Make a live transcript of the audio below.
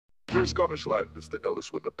AScottishLad is the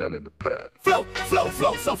illest with a pen and a pad. Flow, flow,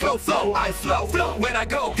 flow, so flow, flow, I flow, flow when I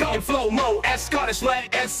go in flow mode.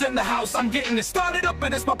 AScottishLad S in the house, I'm getting it started up,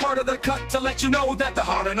 and it's my part of the cut to let you know that the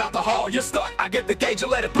harder not the hall you're stuck. I get the gauge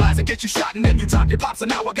and let it blast and get you shot, and then you top your pops, and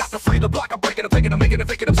now I got to free the block. I'm breaking, I'm taking, I'm making, I'm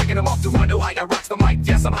faking, I'm taking them off to a new height. I rocks the mic,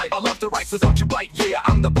 yes I'm hype. I love to write, so don't you bite. Yeah,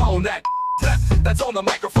 I'm the bone that's on the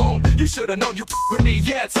microphone. You should've known you with me,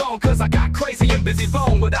 yeah it's on, cause I got crazy and busy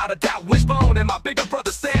bone, without a doubt wishbone, and my bigger brother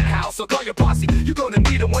stand house. So call your posse, you gonna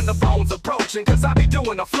need them when the phone's approaching, cause I be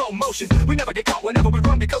doing a flow motion. We never get caught whenever we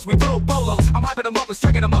run because we blow bolos. I'm hyping them up and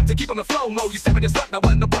striking them up to keep them in flow mode. You stepping your stuck, now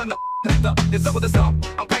when the bun it's up with the stump.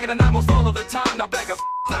 I'm banging the nine most all of the time. Now back up,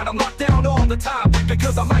 I'm locked down all the time,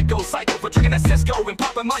 because I might go psycho for drinking that Cisco and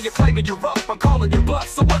popping mine. You're claiming you're rough, I'm calling you bluff.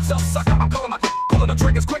 So what's up, sucker? I'm calling my pulling the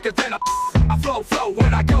triggers quicker than I flow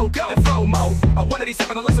when I go in flow mode.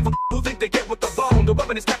 187 to listen for who think they get with the bone. The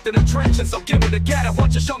weapon is kept in the trench, and so give me the gat. I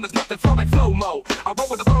want you shown there's nothing from like flow mode. I roll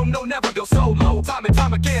with the bone, no never go solo. Time and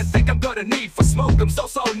time again, think I'm gonna need for smoke. I'm so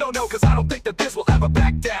no, cause I don't think that this will ever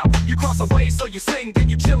back down. You cross a way, so you sing, then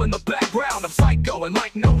you chill in the background. I'm psycho and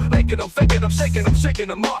like no, making them, faking them, shaking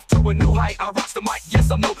them off to a new height. I rocks the mic,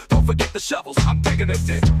 yes I know, don't forget the shovels. I'm digging a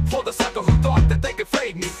ditch for the sucker who thought that they could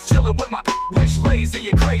fade me. Chilling with my wish lazy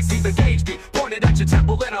and crazy. The gauge be pointed at your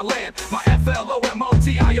temple and I land. My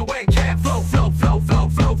FLOMOTION can't flow.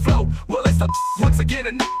 Well, it's the once again,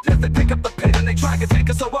 and as they pick up the pen and they try to take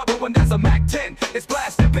us so rubber when there's a Mac 10. It's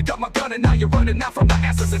blasting, pick up my gun and now you're running out from the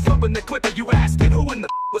asses and flipping the clip. And you asking who in the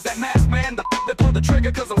was that masked man? They pulled the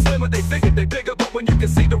trigger cause I'm slimmer, they figured they bigger. But when you can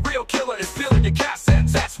see the real killer is peeling your gas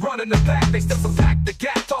ends, that's running the back. They still some pack the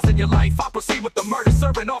gap, tossing your life. I proceed with the murder,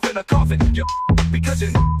 serving off in a coffin. Because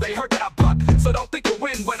they heard that I buck, so don't think you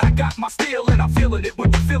win when I got my steel and I'm feeling it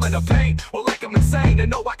when you're feeling the pain. Well, like I'm insane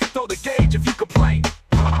and know I can throw the gauge if you complain.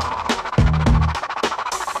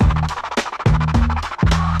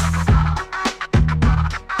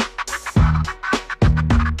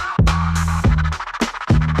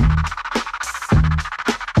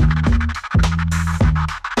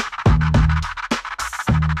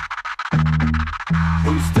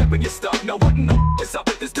 Who's stepping your stuff? No one know. It's up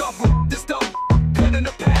at this dumb, pen in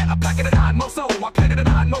the pad, I'm packing it on, so I'm packing it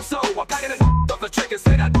on, so I'm packing it off the triggers,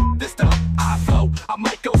 say that this stuff. I flow, I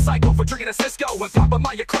might go psycho for drinking a Cisco and popping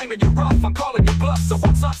my, you're claiming you're rough. I'm calling you bluff, so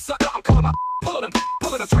what's up, sucker? I'm calling my pulling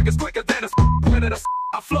the triggers quicker than a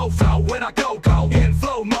I flow when I go in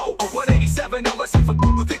flow mode. 187, no listen for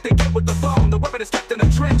who think they get with the bone. The weapon is kept in the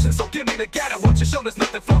trench, and so give me the gat. I want you show there's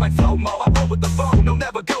nothing flow like flow mode. I roll with the bone, no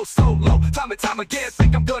never go solo. Time and time again,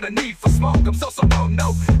 think I'm gonna need for smoke. I'm so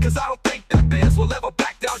no, cause I don't think that biz will ever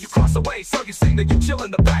back down. You cross away, so you sing that you chill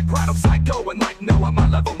in the background. I'm psycho and like no, I'm my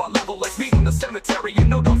level. Let's meet in the cemetery, you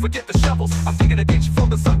know, don't forget the shovels. I'm thinking to get you from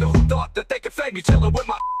the sucker who thought that they could fade me. Chilling with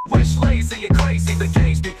my wish lazy and crazy. The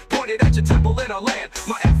gauge be pointed at your temple in a land.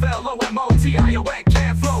 My FLOMOTION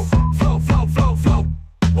can't flow.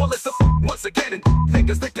 Well, it's once again, and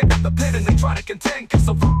niggas they pick up the pen and they try to contend. Cause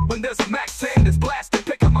so when there's a Mac 10, it's blasting.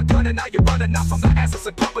 Pick up my gun and now you're running out from the asses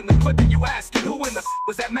and pumping the clip. And you asking who in the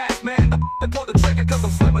was that masked man? They pull the trigger cause I'm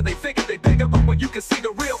slimmer, they figure they bigger. But when you can see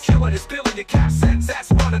the real killer is peeling your cap sense,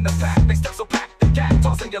 that's running the back. They step so packed the gap,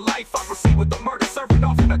 tossing your life. I proceed with the murder, serving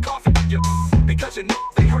off in a coffin. Because you know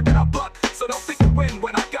they heard that I buck, so don't think you win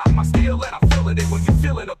when I got my steel and I'm feeling it when you're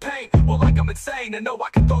feeling the pain. Well, like I'm insane and know I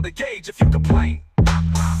can throw the gauge if you complain.